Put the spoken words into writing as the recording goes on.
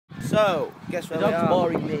So, guess where we are?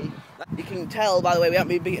 Boring me. You can tell by the way we haven't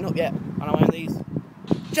been beaten up yet. And I'm wearing these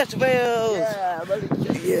Chesterfields. Yeah, buddy.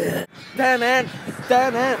 Yeah. Damn it.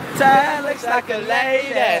 Tan looks like a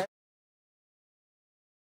lady.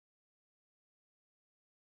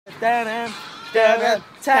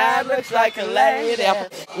 Tan looks like a lady.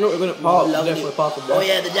 You know we're going to park. We're definitely park up there. Oh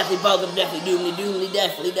yeah, they're definitely park up, definitely doomly,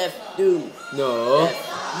 definitely doom. No. Def.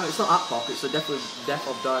 No, it's not that park. It's a definitely death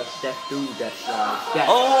of die. Death do death.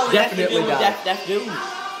 Oh, definitely die. Death doom.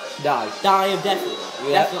 Die. Die of death.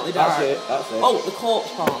 Yeah, Definitely die. That's it. That's it. Oh, the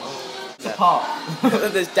corpse part. It's a park.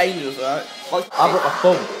 There's dangerous, right? I broke my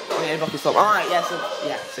thumb. Oh yeah, you broke your thumb. Alright, yeah, so,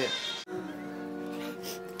 yeah, see it.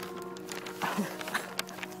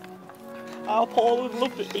 Oh, Paul would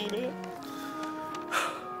love it being here.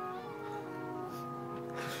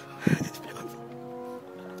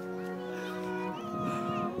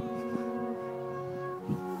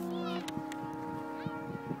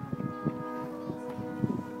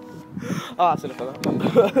 Oh, that's enough of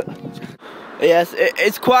that. Yes,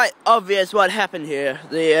 it's quite obvious what happened here.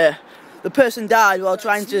 The person died while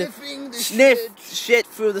trying to sniff shit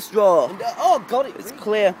through the straw. Oh god, It's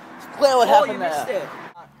clear. It's clear what happened you there. missed it.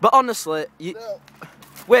 But honestly, you...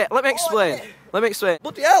 Wait, let me explain. Let me explain.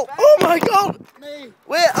 Bloody hell! Oh my god!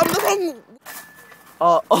 Wait, I'm the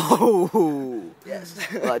wrong... Oh! Yes.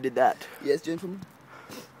 Well, I did that. Yes, gentlemen.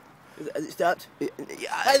 Has it stopped?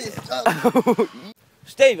 Yeah.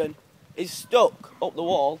 Stephen is stuck up the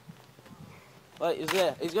wall. Right, he's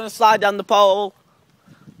there. He's going to slide down the pole.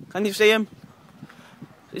 Can you see him?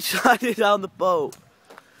 He's sliding down the pole.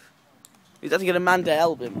 He's having to get a man to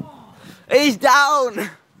help him. He's down!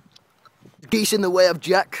 Geese in the way of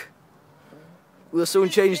Jack. We'll soon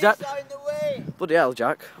change that. Bloody hell,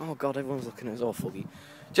 Jack. Oh god, everyone's looking at us all foggy.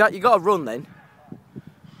 Jack, you gotta run then.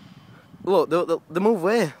 Look, they move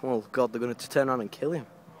away. Oh god, they're gonna turn around and kill him.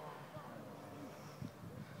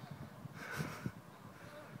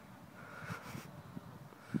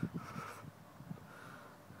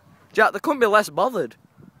 Jack, they couldn't be less bothered.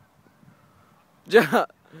 Jack.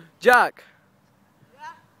 Yeah?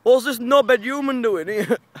 What's this knobhead human doing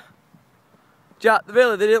here? Jack,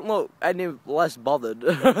 really, they didn't look any less bothered.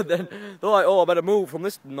 They're like, oh, I better move from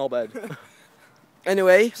this knobhead.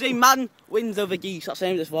 Anyway. See, man wins over geese. That's the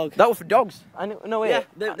name of this vlog. That was for dogs. I know, no, wait.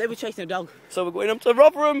 Yeah, they were chasing a dog. So we're going up to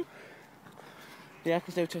Rotherham. Yeah,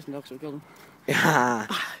 because they were chasing dogs, so we killed them. Yeah.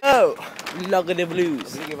 Oh, Log of the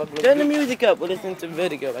Blues. Turn the music up. We're listening to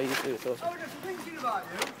Vertigo. I used to do it.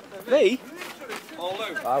 Awesome. Me?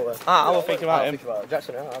 I will. I was thinking about him.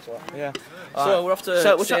 Jackson, that's what. Yeah. So we're off to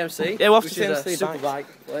CMC. Yeah, we're off to which is CMC. a super bike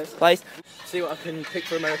place. See what I can pick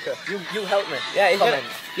for America. You help me. Yeah, comment.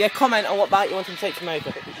 Comment on what bike you want him to take to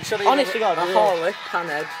America. Honestly, Honest to God, a Harley,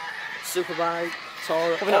 Panhead, Superbike,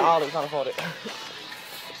 Toro. Probably not Harley, we can't afford it.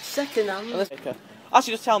 Second hand.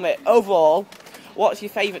 Actually, just tell me, overall, what's your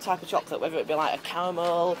favourite type of chocolate? Whether it be like a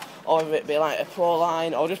caramel, or whether it be like a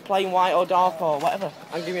praline, or just plain white or dark, or whatever.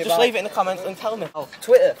 And give me just leave it in the comments and tell me. Oh,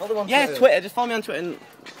 Twitter. Follow them on yeah, Twitter. Twitter. Just follow me on Twitter and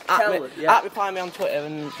at reply me on Twitter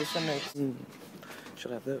and just send me.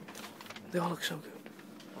 Should I have that? They all look so good.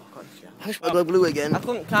 I go blue again. I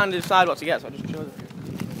couldn't kind of decide what to get, so I just chose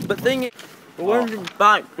it. But thing is, Where's the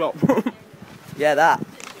bike drop? yeah, that.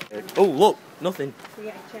 Oh, look, nothing.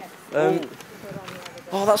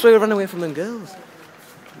 Oh, that's where we ran away from them girls.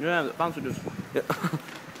 Yeah, the bouncer does. Yeah.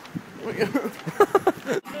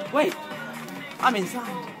 Wait, I'm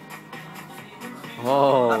inside.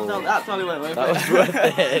 Oh. That's only worth it. That was worth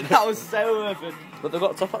it. That was so worth it. But they've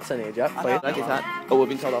got top hats in here, Jack. Like it's that. Oh, we've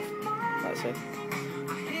been told off. That's it.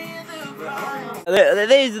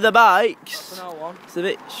 These are the bikes. It's a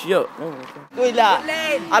bit shut. Oh, okay. Look at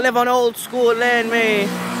that. I live on old school lane, me.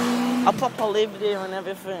 I proper lived here and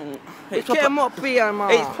everything. It's came up here, man.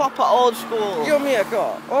 It's proper old school. Give me a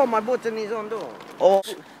car. Oh, my button is undone. Oh,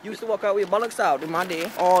 You used to walk out with your bollocks out in my day.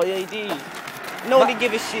 oh yeah, you did. Nobody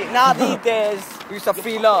give a shit. Now these days, We used to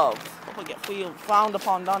feel love. people get frowned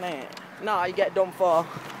upon, don't it? Nah, you get done for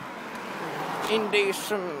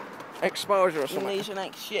indecent exposure or something. Indecent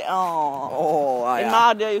like shit. Oh. Oh, I In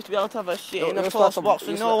my day, I used to be able to have a shit in a post box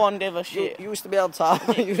and no one gave a You shit. used to be able to.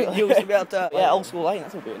 you used to be able to. Yeah, old school lane.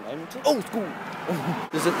 That's a good name. Isn't it? Old school.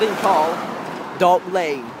 There's a thing called Dog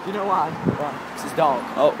Lane. Do you know why? Why? This is dog.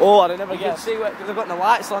 Oh, I'd never You can guess. see where, because I've got no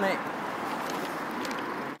lights on it.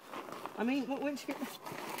 I mean, when'd you get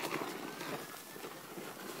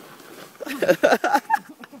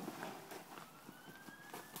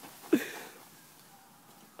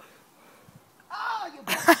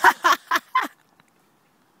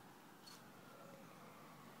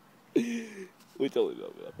We totally knew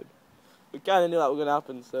that would happen. We kind of knew that was going to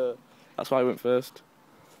happen, so that's why I went first.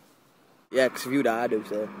 Yeah, because if you die, I do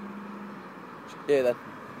so. Yeah, then.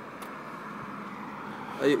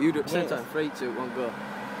 Oh, you do it at the same time. 3, 2, 1, go.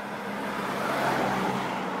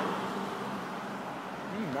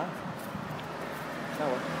 Nice.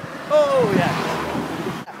 Sour. Oh, yeah.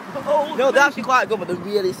 Oh, No, they're actually quite good, but they're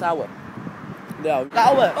really sour. no.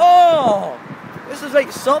 Sour. Oh! This is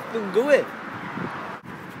like soft and gooey.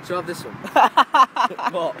 So have this one.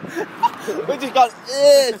 What? We just got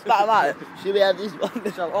spat about it. Should we have this one?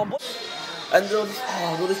 And there was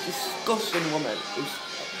this disgusting woman.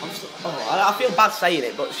 I feel bad saying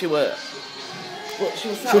it, but she were. But she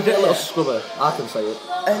was sat She'll get a there, little scrubber. I can say it.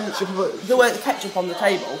 and there was ketchup on the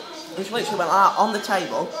table, and she literally went out on the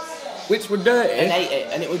table Which were dirty. and ate it,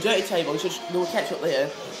 and it was a dirty table. And there was ketchup there.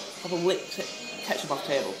 Probably licked ketchup off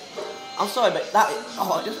the table. I'm sorry, but it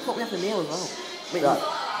just put me off the meal as well.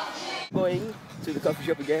 Right. Going to the coffee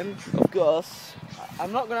shop again. Of course.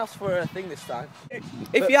 I'm not going to ask for a thing this time.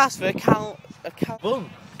 If you ask for a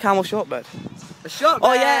camel shortbread. A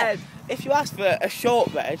shortbread! Oh yeah. If you ask for a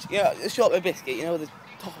shortbread, you know, a shortbread biscuit, you know, with the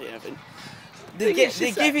toffee and everything. They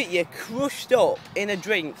give it you crushed up in a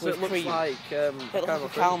drink So with it looks cream. like It looks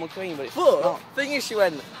like caramel cream, but it's But not. thing is, she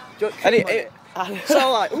went. And So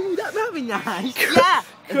I'm like, ooh, that'd be nice. Yeah.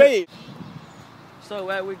 cream. So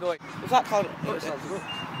where are we going? Is that called? Oh, it's time to go.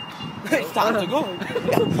 It's time to go.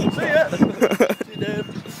 See ya.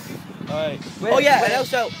 Alright. Oh yeah, and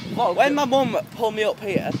also when my mum pulled me up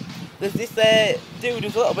here, there's this dude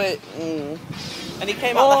who's a little bit, and he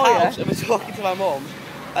came out the house and was talking to my mum,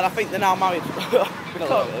 and I think they're now married.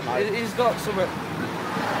 He's got some.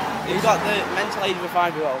 He's got the mental age of a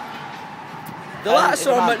 5-year-old. The lights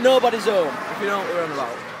on, but nobody's home. If you know what we're on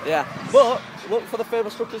about. Yeah. But look for the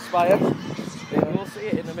famous cookie spire. We'll see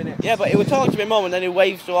it in a minute. Yeah, but he was talking to my mum and then he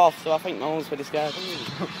waved her off, so I think my mum's pretty scared.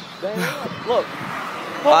 Look.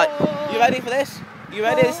 Right, you ready for this? You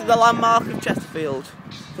ready? This is the landmark of Chesterfield.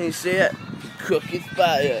 Can you see it? Cookie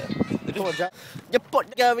spire. Come on, Jack. You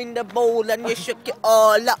put her in the bowl and you shook it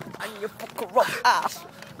all up and you fuck her up ass.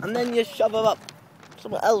 And then you shove her up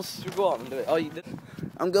somewhere else. Should we go on and do it? Oh, you didn't?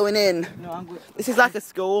 I'm going in. No, I'm good. This is like a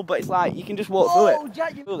school, but it's like you can just walk through it.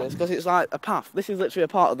 Jack, you... Do this because it's like a path. This is literally a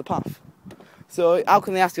part of the path. So how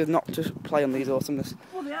can they ask us not to play on these awesomeness?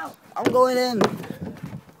 Bloody hell. I'm going in.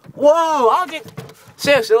 Whoa! How did...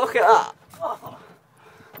 Seriously, look at that. Oh.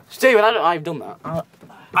 Stephen, I don't know how you've done that. I'm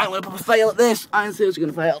going to probably fail at this. I'm seriously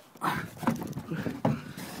going to fail.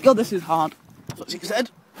 God, this is hard. That's what she said.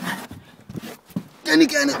 Can you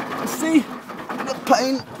get it? See? The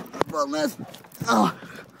pain. Wellness. Oh.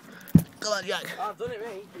 Come on, Jack. I've done it,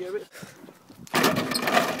 mate. You're a bit...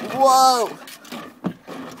 Whoa.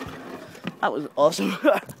 That was awesome.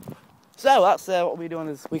 So, that's what we're doing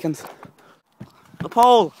this weekend. The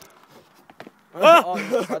pole. Oh,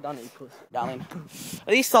 you tried down it, Darling.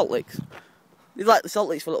 Are these salt licks? These are like the salt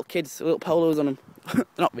licks for little kids, with little polos on them. They're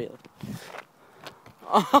not really.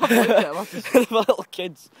 They're for little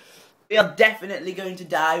kids. We are definitely going to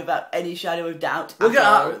die without any shadow of doubt. Look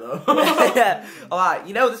at that though. Yeah. Alright,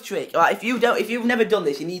 you know the trick. Alright, if you've never done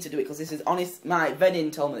this, you need to do it because this is honest. My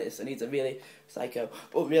Venin told me this, and he's a really psycho,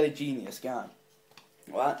 but really genius guy.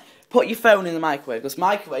 Alright? Put your phone in the microwave, because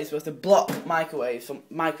microwaves are supposed to block microwaves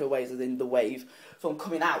as in the wave, from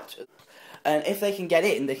coming out. And if they can get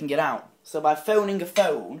in, they can get out. So by phoning a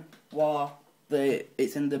phone while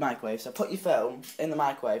it's in the microwave, so put your phone in the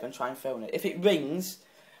microwave and try and phone it. If it rings,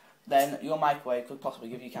 then your microwave could possibly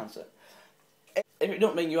give you cancer. If it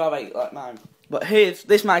don't ring, you're alright, like mine. But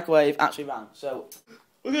this microwave actually rang, so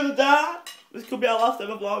we're gonna die. This could be our last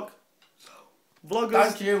ever vlog. Vloggers,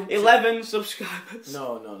 Thank you. 11 subscribers.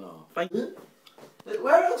 No. Thank you.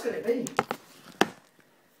 Where else can it be?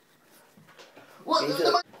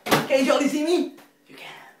 What? Can you only see me? You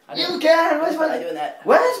can. You can. Where's my doing that?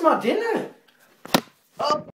 Where's my dinner? Oh.